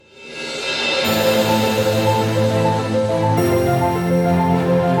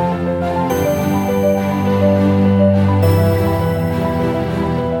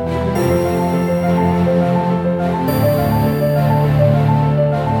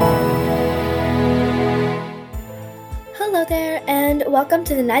welcome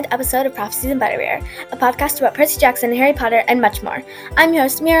to the 9th episode of Prophecies and Butterbeer, a podcast about Percy Jackson, Harry Potter, and much more. I'm your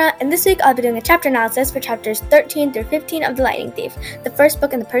host, Mira, and this week I'll be doing a chapter analysis for chapters 13 through 15 of The Lightning Thief, the first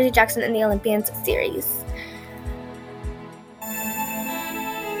book in the Percy Jackson and the Olympians series.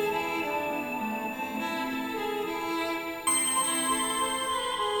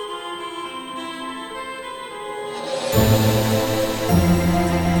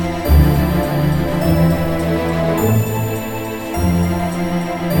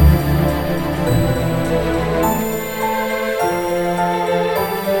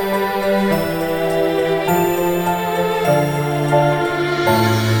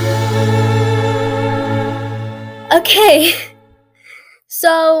 Okay,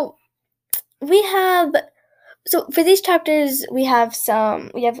 so for these chapters, we have not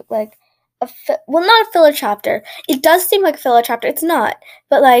a filler chapter. It does seem like a filler chapter, it's not,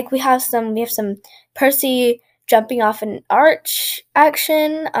 but we have some Percy jumping off an arch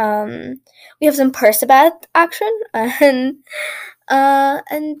action, we have some Percabeth action, and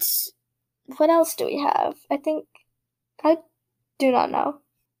what else do we have? I do not know.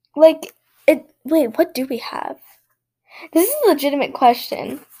 Wait, what do we have? This is a legitimate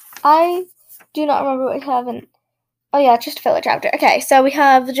question. I do not remember what we have in... Oh yeah, just a filler chapter. Okay, so we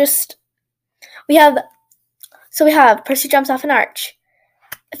have Percy jumps off an arch,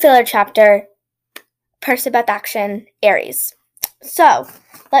 filler chapter, Percabeth action, Ares. So,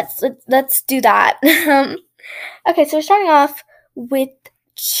 let's do that. Okay, so we're starting off with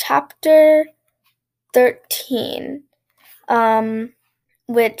chapter 13,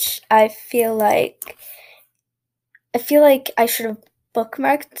 which I feel like I should have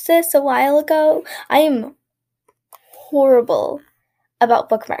bookmarked this a while ago. I am horrible about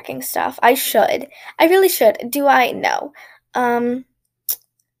bookmarking stuff. I really should. Do I? No. So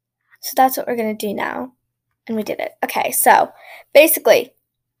that's what we're going to do now. And we did it. Okay, so basically,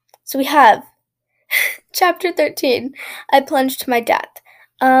 we have chapter 13, I plunged to my death.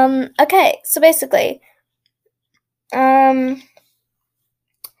 Okay, so basically, so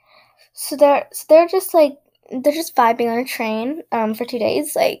they're just vibing on a train, for 2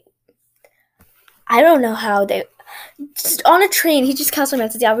 days. I don't know how they, just on a train, he just counts my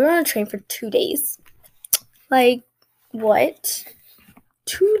minutes. Yeah, we were on a train for 2 days. What?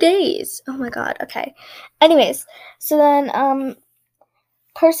 2 days? Oh my god, okay. Anyways, so then,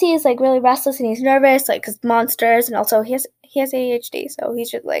 Percy is, really restless and he's nervous, cause monsters, and also he has ADHD, so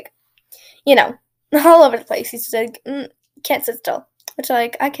he's just, all over the place. He's just, can't sit still, which,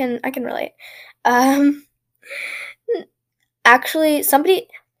 I can relate. Actually,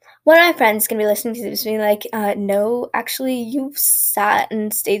 one of my friends is going to be listening to this being like, no, actually, you've sat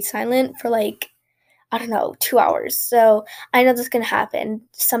and stayed silent for, 2 hours. So I know this is going to happen.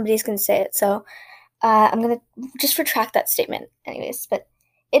 Somebody's going to say it. So I'm going to just retract that statement anyways. But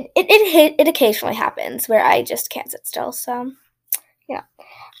it occasionally happens where I just can't sit still. So, yeah.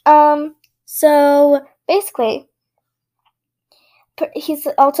 So basically, he's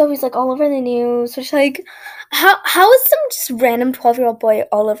all over the news, which how is some just random 12-year-old boy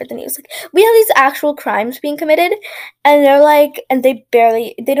all over the news? We have these actual crimes being committed, and they're and they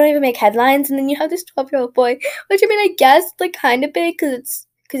don't even make headlines, and then you have this 12-year-old boy, which I guess kind of big because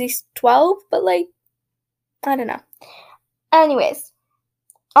he's 12, but I don't know. Anyways,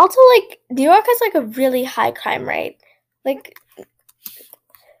 also New York has a really high crime rate.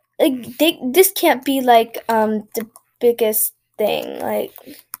 This can't be the biggest thing.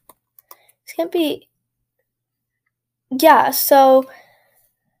 This can't be. Yeah, so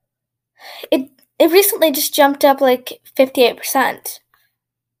it recently just jumped up 58%.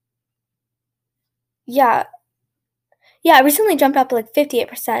 Yeah, it recently jumped up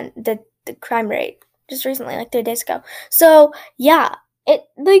 58%, the crime rate, just recently, 3 days ago. So yeah, it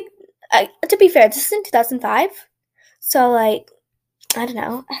to be fair, this is in 2005, so I don't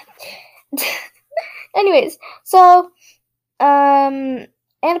know. Anyways, so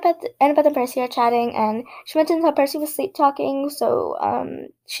Annabeth and Percy are chatting, and she mentions how Percy was sleep talking, so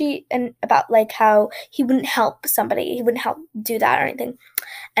about how he wouldn't help somebody, he wouldn't help do that or anything.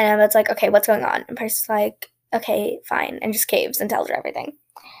 And Annabeth's okay, what's going on? And Percy's okay, fine, and just caves and tells her everything.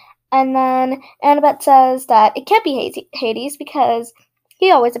 And then Annabeth says that it can't be Hades because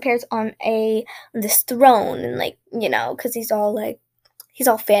he always appears on this throne, and because he's all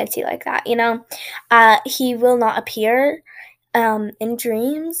fancy like that, he will not appear in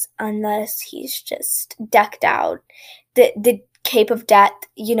dreams unless he's just decked out, the cape of death,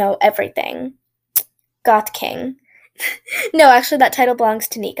 everything. Goth King. No, actually that title belongs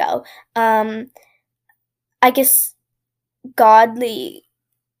to Nico. I guess godly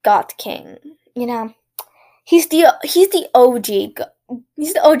Goth King, he's the OG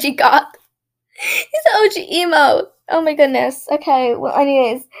He's the OG goth. He's the OG emo. Oh my goodness. Okay, well,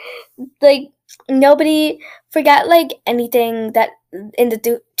 anyways, like, nobody forget, like, anything that in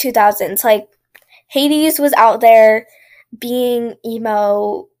the 2000s. Like, Hades was out there being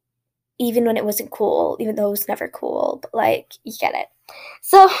emo even when it wasn't cool, even though it was never cool. But, like, you get it.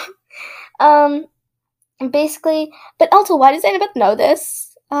 So, um, basically, but also, why does Annabeth know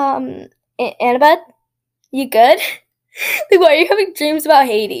this? Annabeth, you good? Like, why are you having dreams about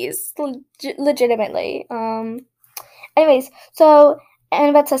Hades? Legitimately. Anyways, so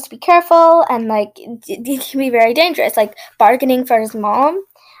Annabeth says to be careful, and, like, it can be very dangerous, like bargaining for his mom.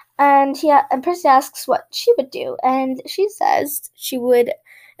 And and Percy asks what she would do, and she says she would,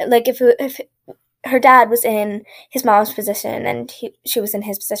 like, if her dad was in his mom's position and she was in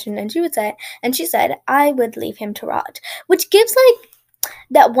his position, and she said, I would leave him to rot, which gives, like,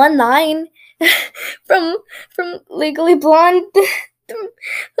 that one line from Legally Blonde.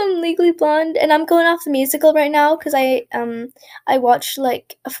 From Legally Blonde, and I'm going off the musical right now because I watched,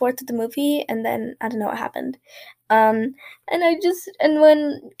 like, a fourth of the movie, and then I don't know what happened. And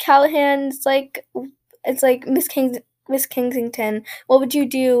when Callahan's like, it's like, Miss Kensington, what would you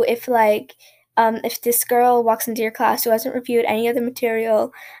do if, like, if this girl walks into your class who hasn't reviewed any other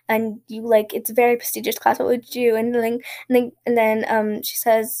material, and you, like, it's a very prestigious class, what would you do? And then she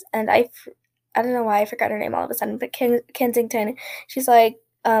says, and I don't know why I forgot her name all of a sudden, but Kensington, she's like,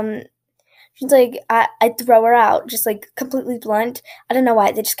 I'd throw her out, just, like, completely blunt. I don't know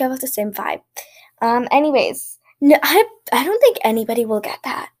why, they just give off the same vibe. Anyways, no, I don't think anybody will get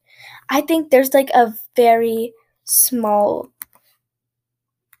that. I think there's, like, a very small,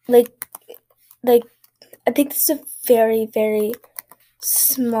 like, I think this is a very, very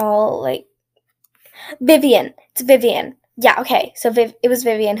small, like, Vivian. It's Vivian. Yeah, okay. So it was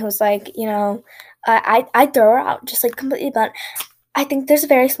Vivian who was like, I'd throw her out, just, like, completely blunt. I think there's a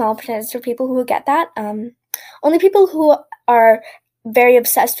very small percentage of people who will get that. Only people who are very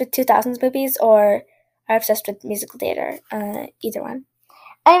obsessed with 2000s movies or are obsessed with musical theater. Either one.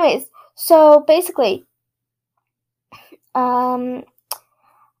 Anyways, so basically, so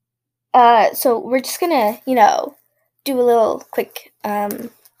we're just gonna, do a little quick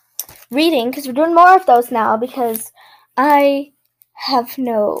reading, because we're doing more of those now because I have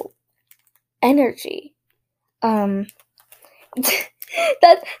no energy. that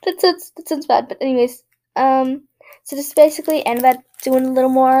sounds bad, but anyways, so this is basically Annabeth doing a little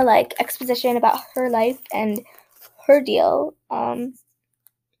more, like, exposition about her life and her deal.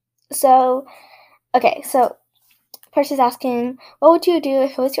 So Percy's asking, what would you do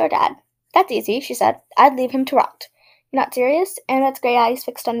if it was your dad? That's easy, she said. I'd leave him to rot. You're not serious? Annabeth's gray eyes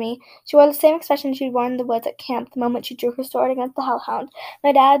fixed on me. She wore the same expression she'd worn in the woods at camp the moment she drew her sword against the hellhound.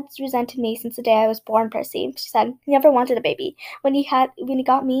 My dad's resented me since the day I was born, Percy, she said. He never wanted a baby. When he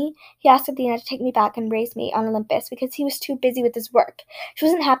got me, he asked Athena to take me back and raise me on Olympus because he was too busy with his work. She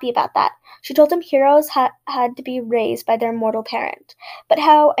wasn't happy about that. She told him heroes had to be raised by their mortal parent. But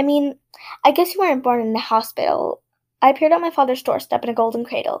how? I mean, I guess you weren't born in a hospital. I appeared on my father's doorstep in a golden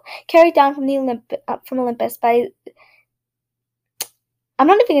cradle, carried down from Olympus by, I'm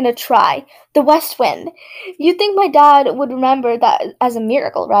not even going to try, the west wind. You'd think my dad would remember that as a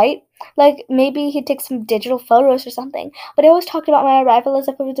miracle, right? Like, maybe he'd take some digital photos or something. But I always talked about my arrival as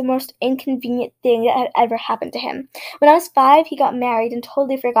if it was the most inconvenient thing that had ever happened to him. When I was 5, he got married and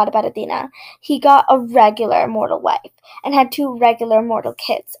totally forgot about Athena. He got a regular mortal wife and had 2 regular mortal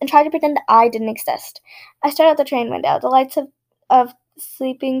kids and tried to pretend that I didn't exist. I stared out the train window. The lights of a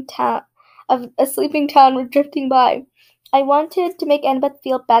sleeping town were drifting by. I wanted to make Annabeth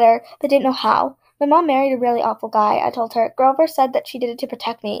feel better, but didn't know how. My mom married a really awful guy, I told her. Grover said that she did it to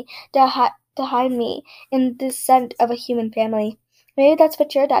protect me, to hide me in the scent of a human family. Maybe that's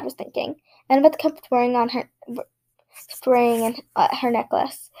what your dad was thinking. Annabeth kept spraying her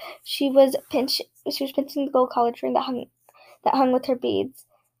necklace. She was pinching the gold collar ring that hung with her beads.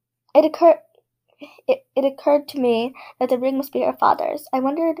 It occurred to me that the ring must be her father's. I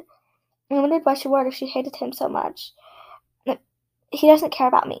wondered why she wore it if she hated him so much. He doesn't care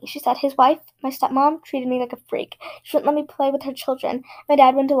about me, she said. His wife, my stepmom, treated me like a freak. She wouldn't let me play with her children. My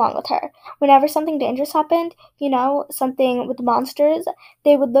dad went along with her. Whenever something dangerous happened, something with monsters,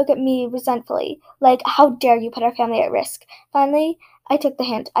 they would look at me resentfully, like, how dare you put our family at risk? Finally, I took the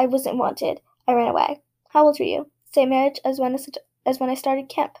hint. I wasn't wanted. I ran away. How old were you? Same age as when I started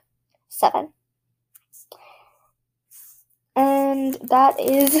camp. 7. And that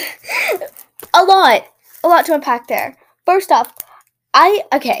is a lot to unpack there. First off,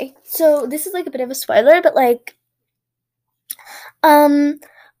 okay, so this is, like, a bit of a spoiler, but, like,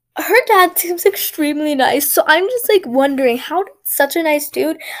 her dad seems extremely nice. So I'm just like wondering how did such a nice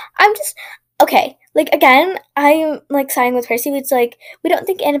dude. I'm just okay. Like again, I'm like siding with Percy. It's like we don't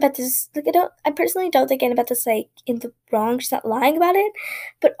think Annabeth is like I personally don't think Annabeth is like in the wrong. She's not lying about it,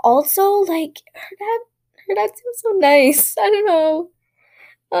 but also like her dad seems so nice. I don't know.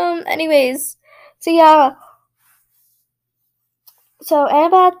 Anyways, so yeah, so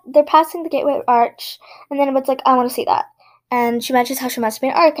Annabeth, they're passing the Gateway Arch, and then Annabeth's like, I want to see that. And she mentions how she must be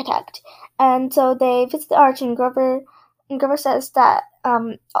an architect. And so they visit the arch, and Grover says that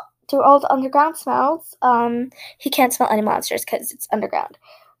through all the underground smells, he can't smell any monsters because it's underground.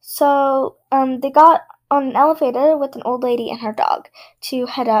 So they got on an elevator with an old lady and her dog to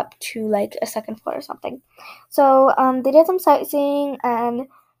head up to like a second floor or something. So they did some sightseeing, and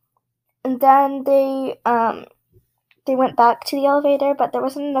then they went back to the elevator, but there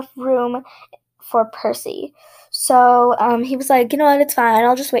wasn't enough room for Percy. So he was like, you know what, it's fine.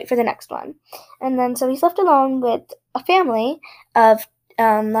 I'll just wait for the next one. And then so he's left alone with a family of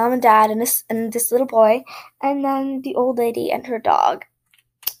mom and dad and this little boy, and then the old lady and her dog.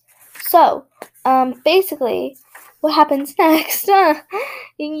 So basically, what happens next? The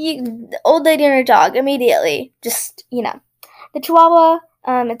old lady and her dog immediately just the Chihuahua.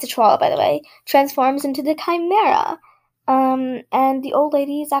 It's a Chihuahua, by the way, transforms into the Chimera. And the old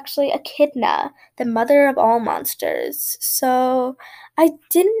lady is actually Echidna, the mother of all monsters. So I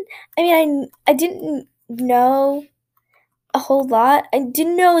didn't know a whole lot. I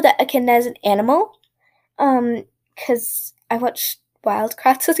didn't know that Echidna is an animal, because I watched Wild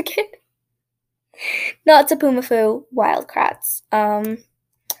Kratts as a kid. Not Zapumafu, Wild Kratts.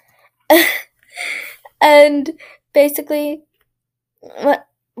 And basically,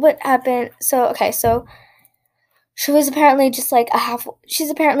 what happened? So okay, so she was apparently just like she's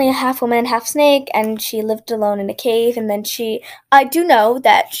apparently a half woman, half snake, and she lived alone in a cave. And then I do know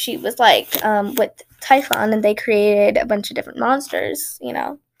that she was like with Typhon, and they created a bunch of different monsters,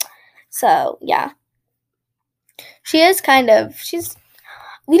 So yeah, we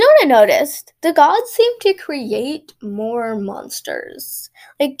know what I noticed. The gods seem to create more monsters.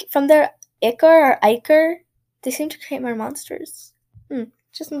 Like from their Ichor, they seem to create more monsters.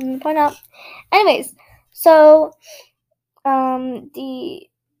 Just something to point out. Anyways, so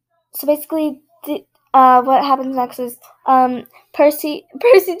basically what happens next is Percy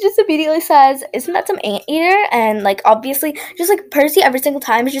just immediately says, "Isn't that some anteater?" And like obviously, just like Percy every single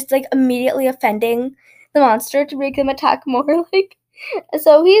time is just like immediately offending the monster to make them attack more. Like,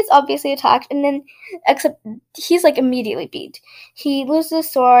 so he's obviously attacked, and then except he's like immediately beat. He loses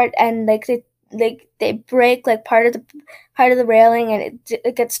his sword, and they break like part of the railing, and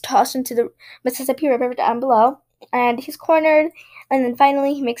it gets tossed into the Mississippi River down below, and he's cornered. And then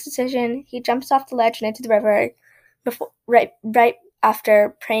finally, he makes a decision. He jumps off the ledge and into the river, right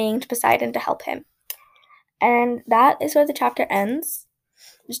after praying to Poseidon to help him. And that is where the chapter ends.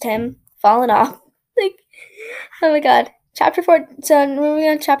 Just him falling off. Like, oh my god. Chapter 4. So moving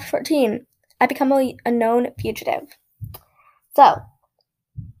on to chapter 14. I become a known fugitive. So,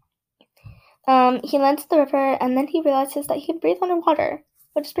 he lands at the river, and then he realizes that he can breathe underwater,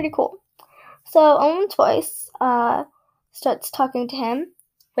 which is pretty cool. So Owen's voice starts talking to him,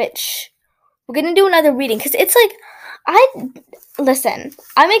 which we're gonna do another reading because it's like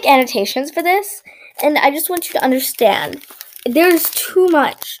I make annotations for this, and I just want you to understand there's too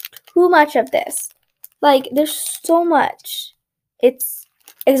much of this. Like there's so much. It's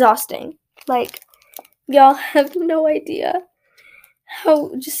exhausting. Like y'all have no idea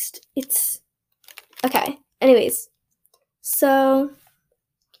how just it's okay. Anyways, so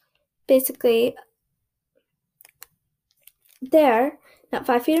basically there, not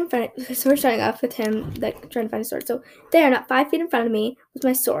 5 feet in front of, so we're starting off with him like trying to find a sword. So there, not 5 feet in front of me, was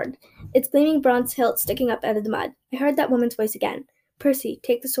my sword, its gleaming bronze hilt sticking up out of the mud. I heard that woman's voice again. "Percy,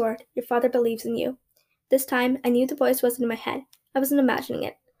 take the sword. Your father believes in you." This time, I knew the voice wasn't in my head. I wasn't imagining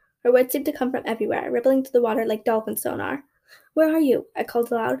it. Her words seemed to come from everywhere, rippling through the water like dolphin sonar. "Where are you?" I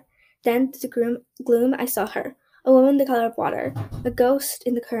called aloud. Then, through the gloom, I saw her, a woman the color of water, a ghost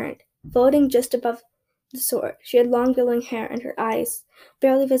in the current, floating just above the sword. She had long billowing hair, and her eyes,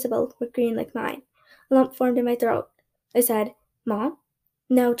 barely visible, were green like mine. A lump formed in my throat. I said, "Mom?"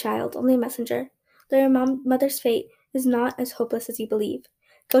 "No, child, only a messenger. Though your mother's fate is not as hopeless as you believe.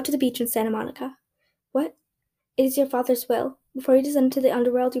 Go to the beach in Santa Monica." "What?" "It is your father's will. Before you descend into the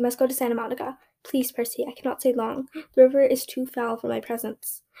underworld, you must go to Santa Monica. Please, Percy, I cannot stay long. The river is too foul for my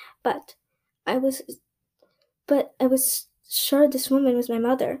presence." But I was sure this woman was my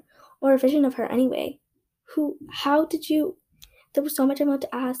mother, or a vision of her anyway. How did you? There was so much I wanted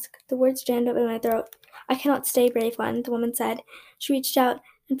to ask. The words jammed up in my throat. "I cannot stay, brave one," the woman said. She reached out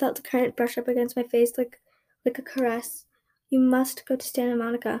and felt the current brush up against my face like a caress. You must go to Santa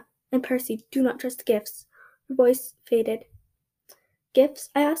Monica. And Percy, do not trust the gifts. Her voice faded. Gifts?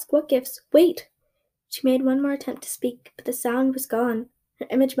 I asked. What gifts? Wait! She made one more attempt to speak, but the sound was gone. Her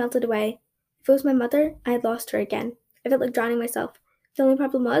image melted away. If it was my mother, I had lost her again. I felt like drowning myself. The only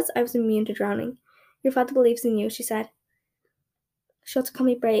problem was I was immune to drowning. Your father believes in you, she said. She also called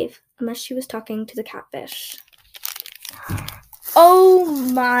me brave, unless she was talking to the catfish. Oh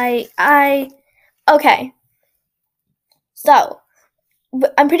my, okay. So,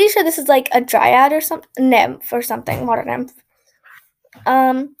 I'm pretty sure this is like a dryad or something, nymph or something, water nymph.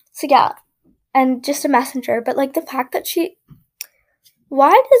 So yeah, and just a messenger, but like the fact that I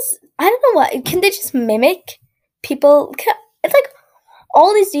don't know what, can they just mimic people? It's like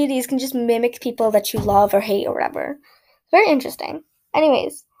all these deities can just mimic people that you love or hate or whatever. Very interesting.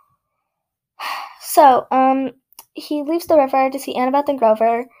 Anyways, so, he leaves the river to see Annabeth and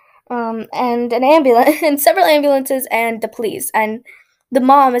Grover, and an ambulance, and several ambulances and the police, and the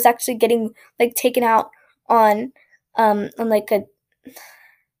mom is actually getting, like, taken out on like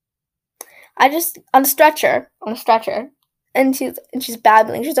on a stretcher, and she's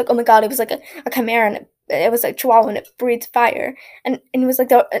babbling. She's like, oh my god, it was like a chimera, and it was like Chihuahua, and it breathes fire, and it was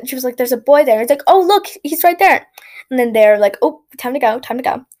like, she was like, there's a boy there. It's like, oh look, he's right there, and then they're like, oh, time to go.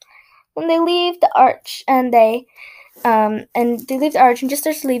 When they leave the arch, and they leave the arch, and just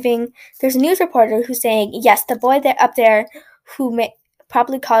as they're leaving, there's a news reporter who's saying, yes, the boy up there who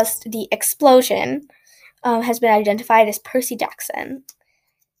probably caused the explosion has been identified as Percy Jackson.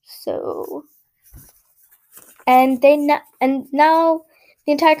 So, and now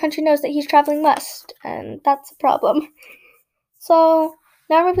the entire country knows that he's traveling west, and that's a problem. So,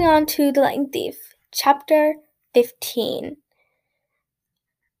 now moving on to The Lightning Thief, Chapter 15.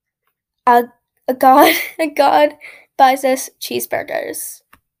 A god buys us cheeseburgers.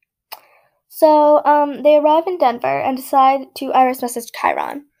 So, they arrive in Denver and decide to iris message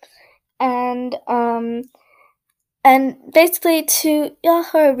Chiron. And basically, to y'all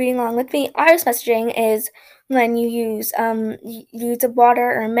who are reading along with me, iris messaging is when you use a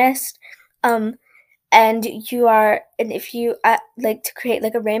water or mist, and if you like to create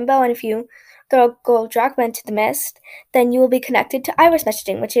like a rainbow, and if you throw a gold drachma into the mist, then you will be connected to iris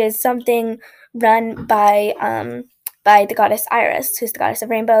messaging, which is something run by the goddess Iris, who's the goddess of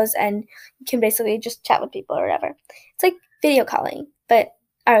rainbows, and you can basically just chat with people or whatever. It's like video calling, but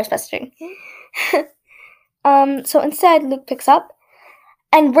iris messaging. So instead, Luke picks up,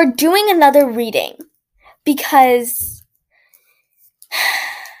 and we're doing another reading because,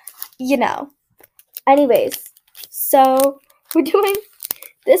 you know. Anyways, so we're doing,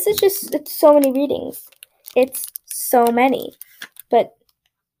 it's so many readings. It's so many, but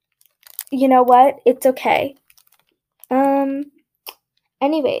you know what? It's okay.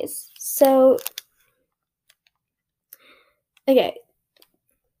 Anyways, so, okay.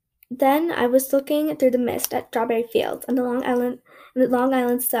 Then I was looking through the mist at Strawberry Fields and the Long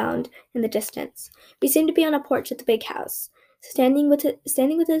Island Sound in the distance. We seemed to be on a porch at the big house. Standing with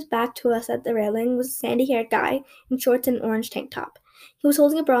his back to us at the railing was a sandy-haired guy in shorts and an orange tank top. He was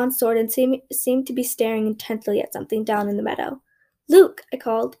holding a bronze sword and seemed to be staring intently at something down in the meadow. "Luke!" I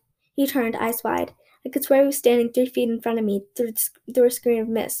called. He turned, eyes wide. I could swear he was standing 3 feet in front of me through a screen of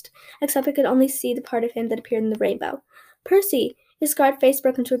mist, except I could only see the part of him that appeared in the rainbow. "Percy!" His scarred face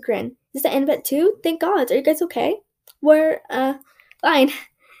broke into a grin. "Is that Annabeth too? Thank God. Are you guys okay?" "We're, fine,"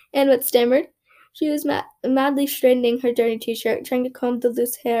 Annabeth stammered. She was madly straightening her dirty t-shirt, trying to comb the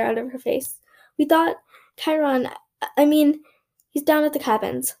loose hair out of her face. "We thought Chiron, he's down at the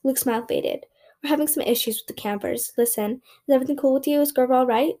cabins." Luke's smile faded. "We're having some issues with the campers. Listen, is everything cool with you? Is Grover all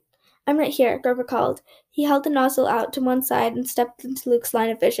right?" "I'm right here," Grover called. He held the nozzle out to one side and stepped into Luke's line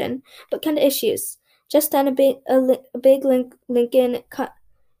of vision. "What kind of issues?" Just then, a big Lincoln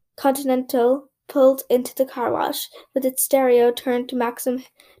Continental pulled into the car wash, with its stereo turned to maximum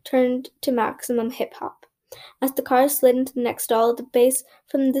hip-hop. As the car slid into the next stall, the bass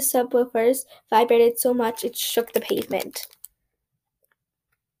from the subwoofers vibrated so much it shook the pavement.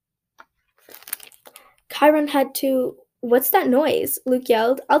 Chiron had to... "What's that noise?" Luke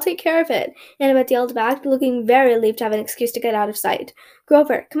yelled. "I'll take care of it," Annabeth yelled back, looking very relieved to have an excuse to get out of sight.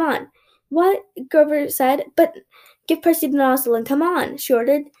 "Grover, come on." "What?" Grover said. "But give Percy the nozzle and come on," she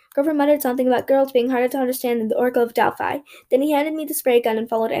ordered. Grover muttered something about girls being harder to understand than the Oracle of Delphi. Then he handed me the spray gun and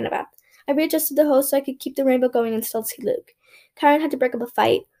followed Annabeth. I readjusted the hose so I could keep the rainbow going and still see Luke. Chiron had to break up a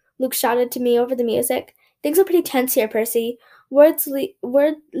fight. Luke shouted to me over the music. "Things are pretty tense here, Percy.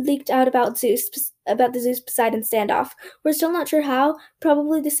 Word leaked out about the Zeus Poseidon standoff. We're still not sure how.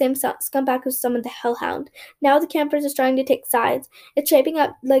 Probably the same scumbag who summoned the Hellhound. Now the campers are starting to take sides. It's shaping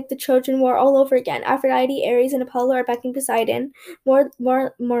up like the Trojan War all over again. Aphrodite, Ares, and Apollo are backing Poseidon, more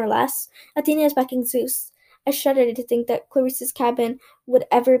or less. Athena is backing Zeus. I shuddered to think that Clarissa's cabin would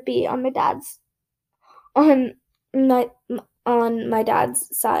ever be on my on my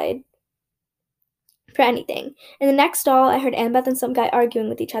dad's side for anything. In the next stall, I heard Annabeth and some guy arguing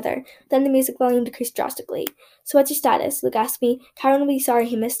with each other. Then the music volume decreased drastically. So what's your status? Luke asked me. Kyron will be sorry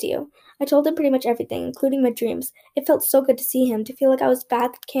he missed you. I told him pretty much everything, including my dreams. It felt so good to see him, to feel like I was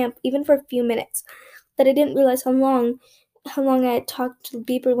back at camp, even for a few minutes, that I didn't realize how long I had talked till the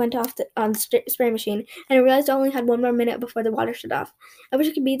beeper went off on the spray machine, and I realized I only had one more minute before the water shut off. I wish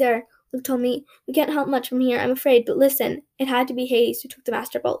I could be there. Luke told me, we can't help much from here, I'm afraid, but listen, it had to be Hades who took the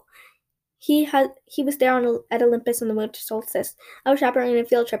Master Bolt. He was there at Olympus on the winter solstice. I was chaperoning a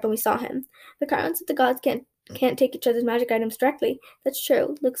field trip and we saw him. The Chiron said the gods can't take each other's magic items directly. That's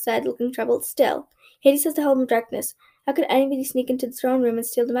true, Luke said, looking troubled. Still, Hades has the helm of darkness. How could anybody sneak into the throne room and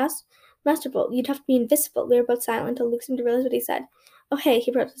steal the Master Bolt? You'd have to be invisible. We were both silent until Luke seemed to realize what he said. Oh, hey,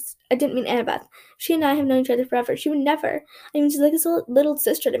 he protested. I didn't mean Annabeth. She and I have known each other forever. She would never. I mean, she's like his little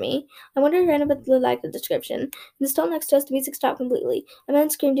sister to me. I wonder if Annabeth would like the description. In the stall next to us, the music stopped completely. A man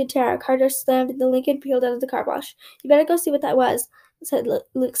screamed in terror. Car door slammed and the Lincoln peeled out of the car wash. You better go see what that was,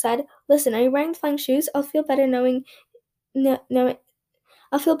 Luke said. Listen, are you wearing flying shoes? I'll feel better knowing... No,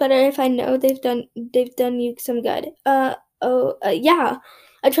 I'll feel better if I know they've done you some good. Yeah.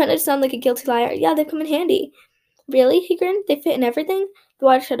 I try not to sound like a guilty liar. Yeah, they've come in handy. Really? He grinned. They fit in everything? The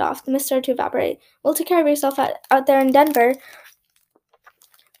water shut off. The mist started to evaporate. Well, take care of yourself out there in Denver,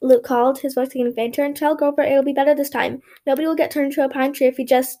 Luke called, his voice getting fainter, and tell Grover it'll be better this time. Nobody will get turned into a pine tree if he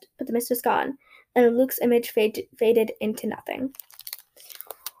just... But the mist was gone, and Luke's image faded into nothing.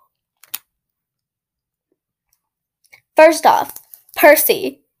 First off,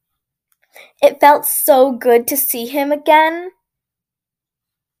 Percy. It felt so good to see him again.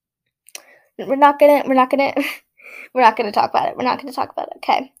 We're not gonna talk about it.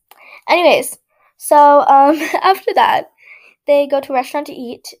 Okay. Anyways, so after that, they go to a restaurant to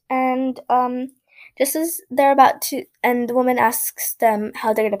eat, and just as they're about to, and the woman asks them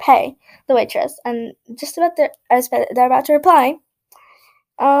how they're gonna pay, the waitress, and as they're about to reply,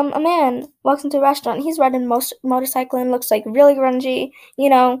 a man walks into a restaurant. He's riding a motorcycle and looks like really grungy,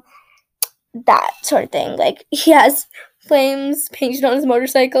 that sort of thing. Like, he has flames painted on his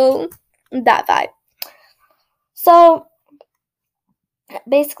motorcycle, that vibe. So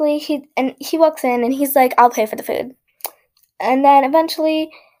basically, he walks in and he's like, I'll pay for the food. And then eventually,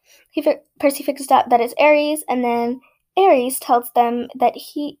 Percy figures out that it's Ares, and then Ares tells them that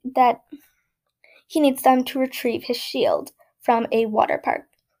he needs them to retrieve his shield from a water park.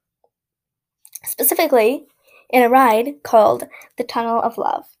 Specifically, in a ride called the Tunnel of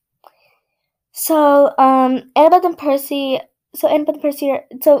Love. So, Annabeth and Percy... So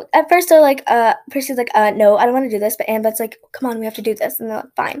at first they're like, Percy's like, no, I don't want to do this, but Annabeth's like, come on, we have to do this, and they're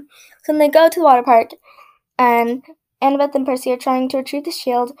like, fine. So then they go to the water park, and Annabeth and Percy are trying to retrieve the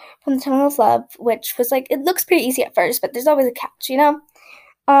shield from the Tunnel of Love, which was like, it looks pretty easy at first, but there's always a catch,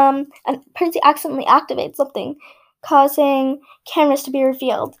 And Percy accidentally activates something, causing cameras to be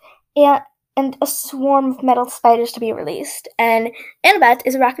revealed, and a swarm of metal spiders to be released, and Annabeth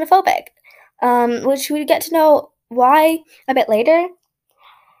is arachnophobic, which we get to know why a bit later.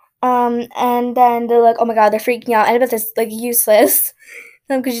 And then they're like, oh my god, they're freaking out. Annabeth is like useless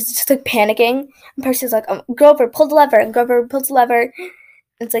because she's just like panicking. And Percy's like, Grover, pull the lever. And Grover pulls the lever.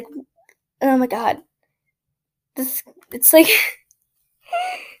 It's like, oh my god, it's like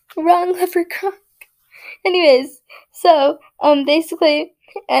wrong lever crock. Anyways, so basically,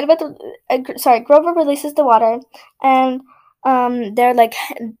 Grover releases the water, and they're like,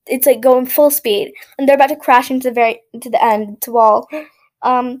 it's like going full speed, and they're about to crash into the end to wall,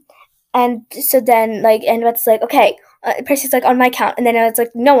 and so then like Annabeth's like, okay, Percy's like, on my count, and then it's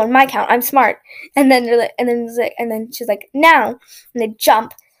like, no, on my count, I'm smart, and then they're like, and then she's like, now, and they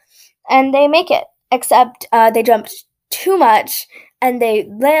jump, and they make it, except they jumped too much, and they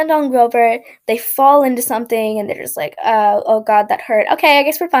land on Grover, they fall into something, and they're just like, oh god, that hurt. Okay, I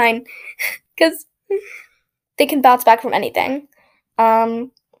guess we're fine, because they can bounce back from anything.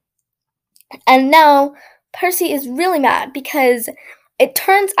 And now Percy is really mad because it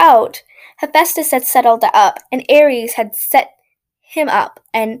turns out Hephaestus had set all that up, and Ares had set him up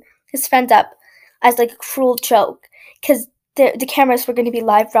and his friends up as like a cruel joke, because the cameras were going to be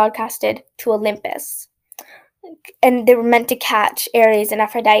live broadcasted to Olympus. And they were meant to catch Ares and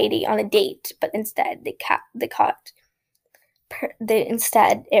Aphrodite on a date, but instead they caught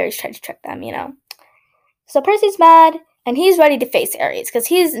instead Ares tried to trick them, So Percy's mad, and he's ready to face Ares, because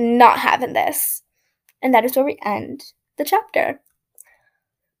he's not having this. And that is where we end the chapter.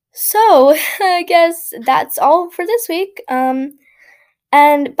 So, I guess that's all for this week. And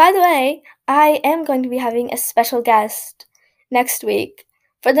by the way, I am going to be having a special guest next week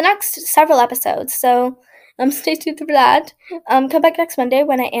for the next several episodes, so stay tuned for that. Come back next Monday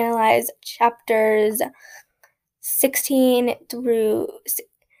when I analyze chapters 16 through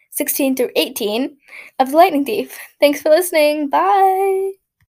 18 of The Lightning Thief. Thanks for listening. Bye!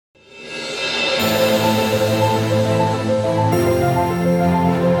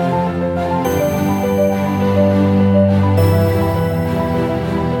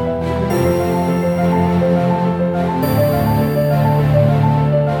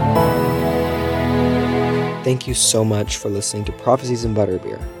 Thank you so much for listening to Prophecies and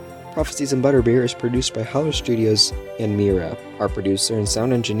Butterbeer. Prophecies and Butterbeer is produced by Howler Studios and Mira. Our producer and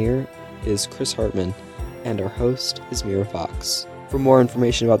sound engineer is Chris Hartman, and our host is Mira Fox. For more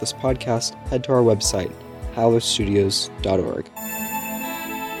information about this podcast, head to our website, howlerstudios.org.